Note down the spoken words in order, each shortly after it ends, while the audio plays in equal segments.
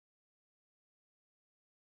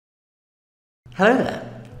Hello there!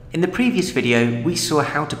 In the previous video we saw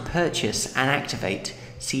how to purchase and activate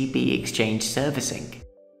CB Exchange Server Sync.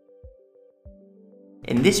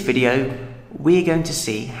 In this video we are going to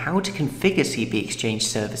see how to configure CB Exchange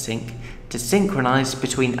Server Sync to synchronize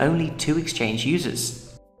between only two Exchange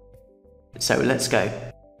users. So let's go.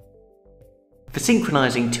 For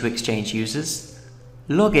synchronizing two Exchange users,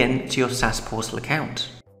 log in to your SaaS Portal account.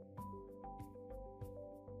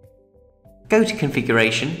 Go to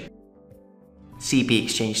Configuration, CB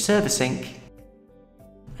Exchange Server Sync,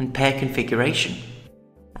 and Pair Configuration,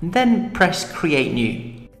 and then press Create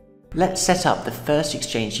New. Let's set up the first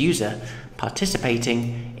Exchange user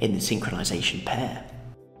participating in the synchronization pair.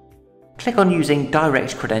 Click on Using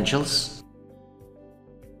Direct Credentials,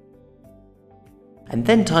 and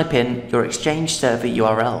then type in your Exchange server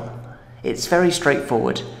URL. It's very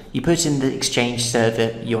straightforward. You put in the Exchange server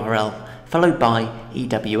URL followed by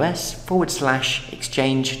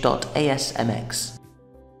ews/exchange.asmx.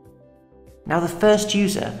 Now the first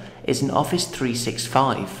user is an Office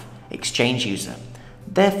 365 Exchange user.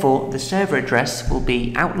 Therefore, the server address will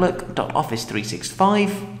be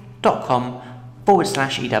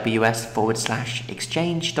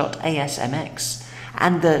outlook.office365.com/ews/exchange.asmx,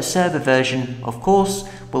 and the server version, of course,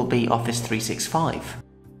 will be Office 365.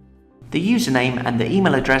 The username and the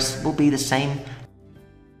email address will be the same,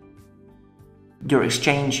 your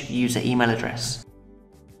Exchange user email address,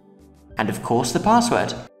 and of course the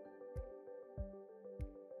password.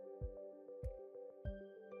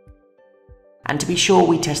 And to be sure,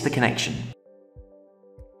 we test the connection.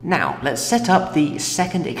 Now let's set up the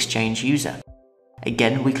second Exchange user.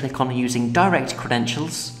 Again, we click on Using Direct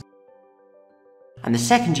Credentials, and the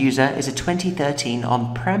second user is a 2013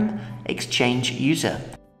 on-prem Exchange user,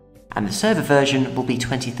 and the server version will be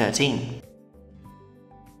 2013.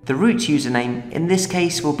 The root username in this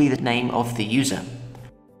case will be the name of the user,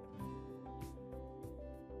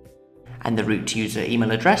 and the root user email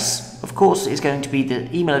address, of course, is going to be the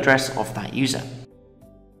email address of that user.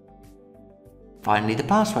 Finally, the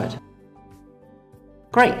password.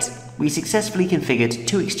 Great! We successfully configured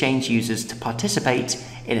two Exchange users to participate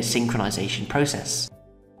in a synchronization process.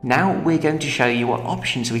 Now we're going to show you what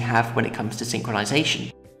options we have when it comes to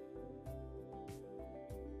synchronization.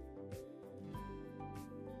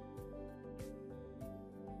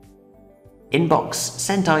 Inbox,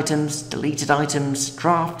 sent items, deleted items,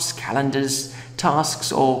 drafts, calendars,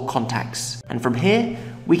 tasks, or contacts. And from here,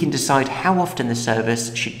 we can decide how often the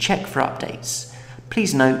service should check for updates.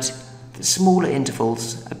 Please note that smaller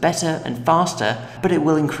intervals are better and faster, but it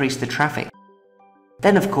will increase the traffic.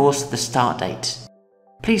 Then of course, the start date.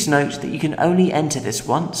 Please note that you can only enter this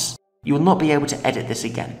once. You will not be able to edit this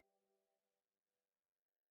again.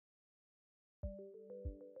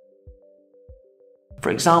 For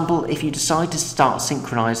example, if you decide to start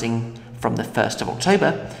synchronizing from the 1st of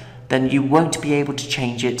October, then you won't be able to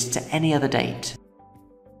change it to any other date.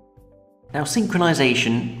 Now,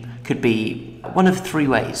 synchronization could be one of three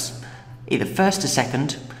ways. Either first to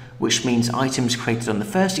second, which means items created on the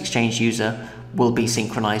first Exchange user will be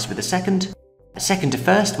synchronized with the second to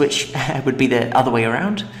first, which would be the other way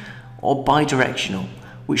around, or bidirectional,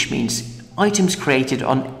 which means items created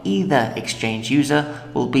on either Exchange user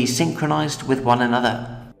will be synchronized with one another.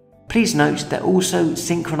 Please note that also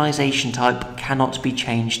synchronization type cannot be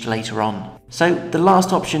changed later on. So the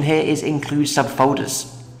last option here is include subfolders,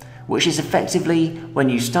 which is effectively when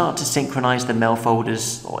you start to synchronize the mail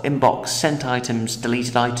folders or inbox, sent items,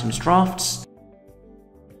 deleted items, drafts,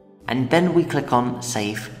 and then we click on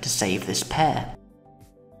Save to save this pair.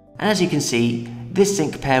 And as you can see, this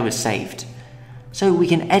sync pair was saved. So we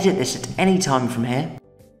can edit this at any time from here.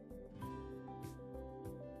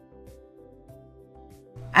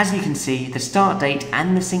 As you can see, the start date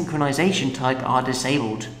and the synchronization type are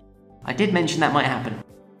disabled. I did mention that might happen.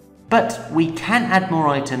 But we can add more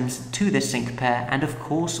items to this sync pair, and of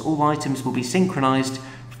course all items will be synchronized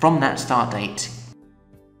from that start date,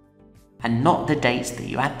 and not the dates that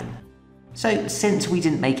you add them. So since we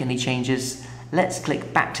didn't make any changes, let's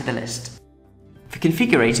click back to the list. For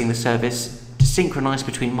configuring the service to synchronize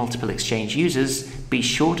between multiple Exchange users, be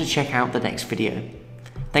sure to check out the next video.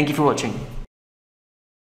 Thank you for watching.